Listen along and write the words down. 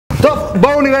טוב,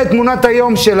 בואו נראה את תמונת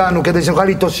היום שלנו, כדי שנוכל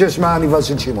להתאושש מהעניבה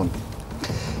של שמעון.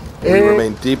 We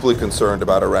remain deeply concerned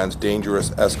about Iran's dangerous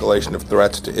escalation of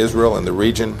threats to Israel and the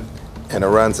region, and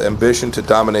Iran's ambition to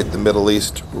dominate the Middle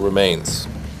East remains.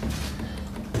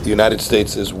 The United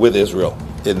States is with Israel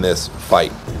in this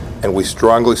fight, and we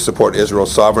strongly support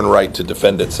Israel's sovereign right to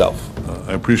defend itself.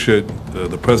 I appreciate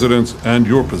the President's and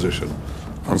your position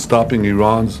on stopping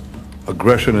Iran's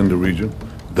aggression in the region.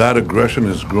 That aggression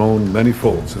has grown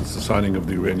many-fold since the signing of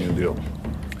the Iranian deal.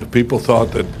 If people thought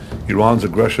that Iran's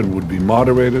aggression would be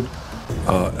moderated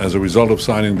as a result of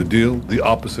signing the deal, the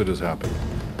opposite has happened.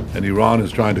 And Iran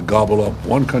is trying to gobble up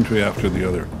one country after the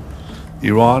other.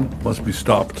 Iran must be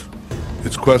stopped.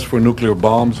 Its quest for nuclear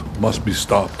bombs must be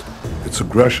stopped. Its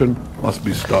aggression must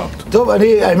be stopped. טוב,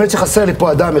 האמת שחסר לי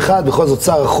פה אדם אחד, בכל זאת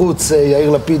שר החוץ יאיר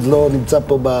לפיד לא נמצא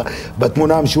פה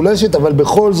בתמונה המשולשת, אבל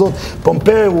בכל זאת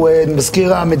פומפאו,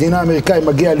 מזכיר המדינה האמריקאי,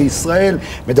 מגיע לישראל,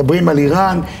 מדברים על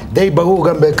איראן, די ברור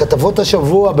גם בכתבות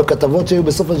השבוע, בכתבות שהיו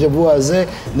בסוף השבוע הזה,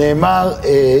 נאמר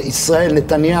ישראל,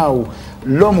 נתניהו,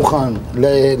 לא מוכן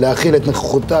להכיל את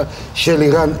נוכחותה של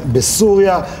איראן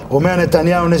בסוריה. אומר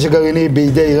נתניהו, נשק גרעיני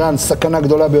בידי איראן, סכנה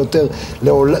גדולה ביותר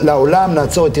לעולם,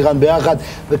 נעצור את איראן ביחד,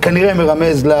 וכנראה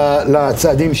מרמז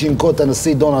לצעדים שינקוט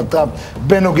הנשיא דונלד טראמפ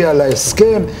בנוגע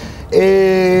להסכם.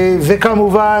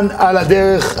 וכמובן על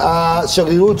הדרך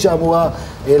השגרירות שאמורה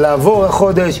לעבור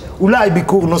החודש, אולי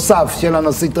ביקור נוסף של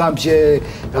הנשיא טראמפ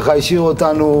שככה השאיר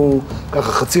אותנו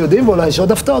ככה חצי יודעים, ואולי יש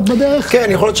עוד הפתעות בדרך. כן,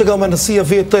 יכול להיות שגם הנשיא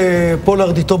יביא את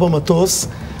פולארד איתו במטוס.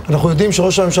 אנחנו יודעים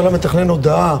שראש הממשלה מתכנן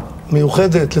הודעה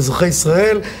מיוחדת לאזרחי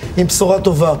ישראל עם בשורה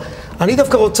טובה. אני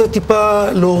דווקא רוצה טיפה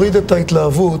להוריד את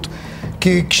ההתלהבות,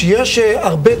 כי כשיש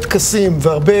הרבה טקסים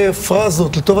והרבה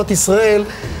פרזות לטובת ישראל,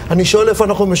 אני שואל איפה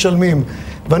אנחנו משלמים.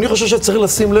 ואני חושב שצריך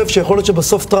לשים לב שיכול להיות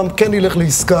שבסוף טראמפ כן ילך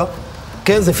לעסקה,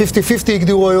 כן, זה 50-50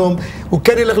 הגדירו היום, הוא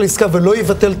כן ילך לעסקה ולא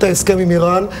יבטל את ההסכם עם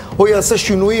איראן, או יעשה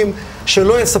שינויים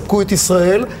שלא יספקו את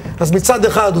ישראל. אז מצד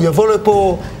אחד הוא יבוא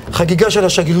לפה חגיגה של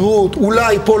השגרירות,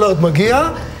 אולי פולארד מגיע,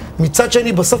 מצד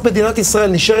שני, בסוף מדינת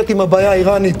ישראל נשארת עם הבעיה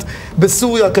האיראנית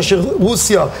בסוריה, כאשר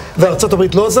רוסיה וארצות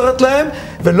הברית לא עוזרת להם,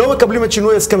 ולא מקבלים את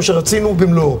שינוי ההסכם שרצינו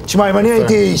במלואו. תשמע, אם אני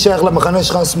הייתי שייך למחנה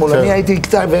שלך השמאל, אני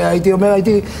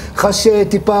הייתי חש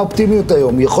טיפה אופטימיות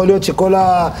היום. יכול להיות שכל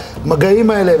המגעים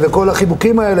האלה, וכל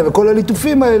החיבוקים האלה, וכל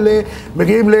הליטופים האלה,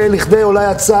 מגיעים לכדי אולי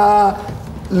הצעה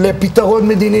לפתרון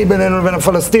מדיני בינינו לבין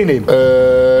הפלסטינים.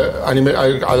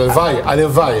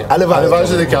 הלוואי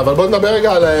שזה יקרה, אבל בואו נדבר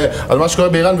רגע על מה שקורה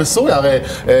באיראן וסוריה. הרי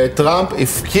טראמפ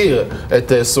הפקיר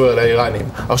את סוריה לאיראנים.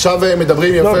 עכשיו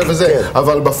מדברים יפה וזה,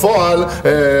 אבל בפועל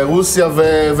רוסיה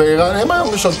ואיראן הם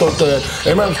היום משלטות,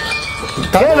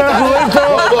 כן, אנחנו רואים פה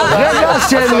רגע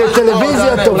של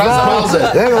טלוויזיה טובה.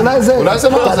 רגע, אולי זה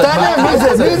מרזה. אתה יודע, מי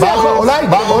זה?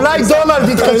 אולי דונלד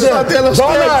יתקשר.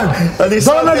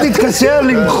 דונלד יתקשר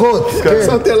למחות.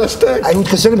 שמתי על השטק. אני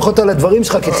מתקשר למחות על הדברים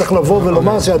שלך, כי צריך לבוא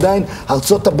ולומר שעדיין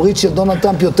ארצות הברית של דונלד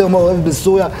טראמפ יותר מעורבת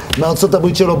בסוריה מארצות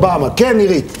הברית של אובמה. כן,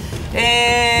 נירית.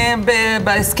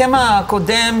 בהסכם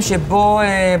הקודם שבו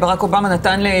ברק אובמה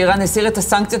נתן לאיראן, הסיר את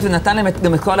הסנקציות ונתן להם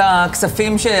גם את כל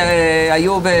הכספים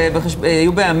שהיו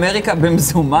באמריקה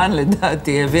במזומן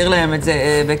לדעתי, העביר להם את זה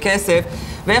בכסף,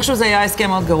 ואיכשהו זה היה הסכם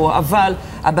מאוד גרוע. אבל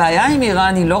הבעיה עם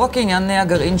איראן היא לא רק עניין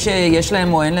הגרעין שיש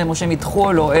להם או אין להם או שהם ידחו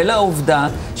או לא, אלא העובדה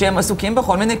שהם עסוקים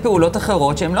בכל מיני פעולות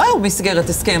אחרות שהם לא היו במסגרת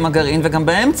הסכם הגרעין, וגם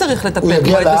בהם צריך לטפל. הוא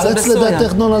יגיע לארץ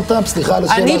לדעתך דונלד טראמפ? סליחה על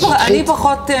השאלה השטחית. אני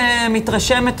פחות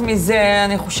מתרשמת מזה.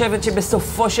 אני חושבת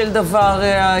שבסופו של דבר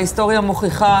ההיסטוריה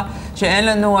מוכיחה שאין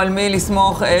לנו על מי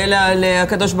לסמוך אלא על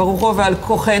הקדוש ברוך הוא ועל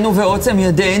כוחנו ועוצם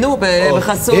ידינו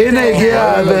בחסות. הנה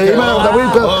הגיע, ואם מדברים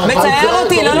פה... מצער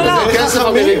אותי, לא. כסף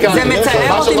אמריקאי. זה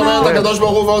מצער אותי מאוד. מה שאת אומרת הקדוש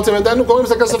ברוך הוא ועוצם ידינו קוראים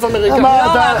לזה כסף אמריקאי.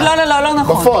 לא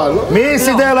נכון. בפועל. מי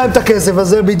סידר להם את הכסף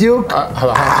הזה בדיוק?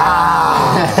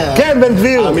 כן, בן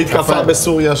גביר. המתקפה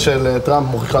בסוריה של טראמפ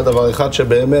מוכיחה דבר אחד,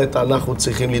 שבאמת אנחנו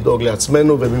צריכים לדאוג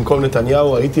לעצמנו, ובמקום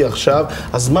נתניהו הייתי עכשיו,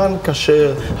 הזמן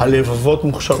קשר, הלבבות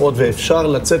מוכשרות, ואפשר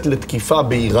לצאת לתקיפה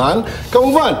באיראן.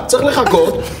 כמובן, צריך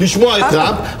לחכות, לשמוע את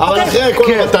טראמפ, אבל אחרי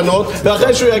כל המתנות,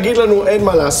 ואחרי שהוא יגיד לנו אין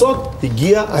מה לעשות,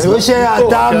 הגיע הזמן לתקוף.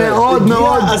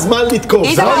 הגיע הזמן לתקוף.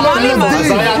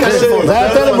 זה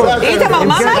היה טלפון. איתמר,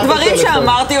 מה מהדברים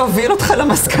שאמרתי הוביל אותך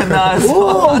למסקנה הזאת?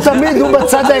 הוא תמיד, הוא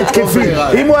בצד ההתקפי.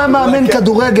 אם הוא היה מאמן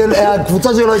כדורגל, הקבוצה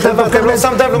שלו הייתה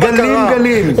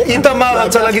גלים. איתמר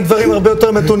רצה להגיד דברים הרבה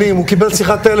יותר מתונים, הוא קיבל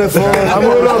שיחת טלפון.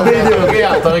 אמרו לו בדיוק.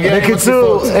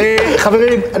 בקיצור,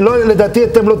 חברים, לדעתי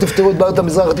אתם לא תפתרו את בעיות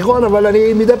המזרח התיכון, אבל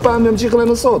אני מדי פעם אמשיך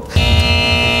לנסות.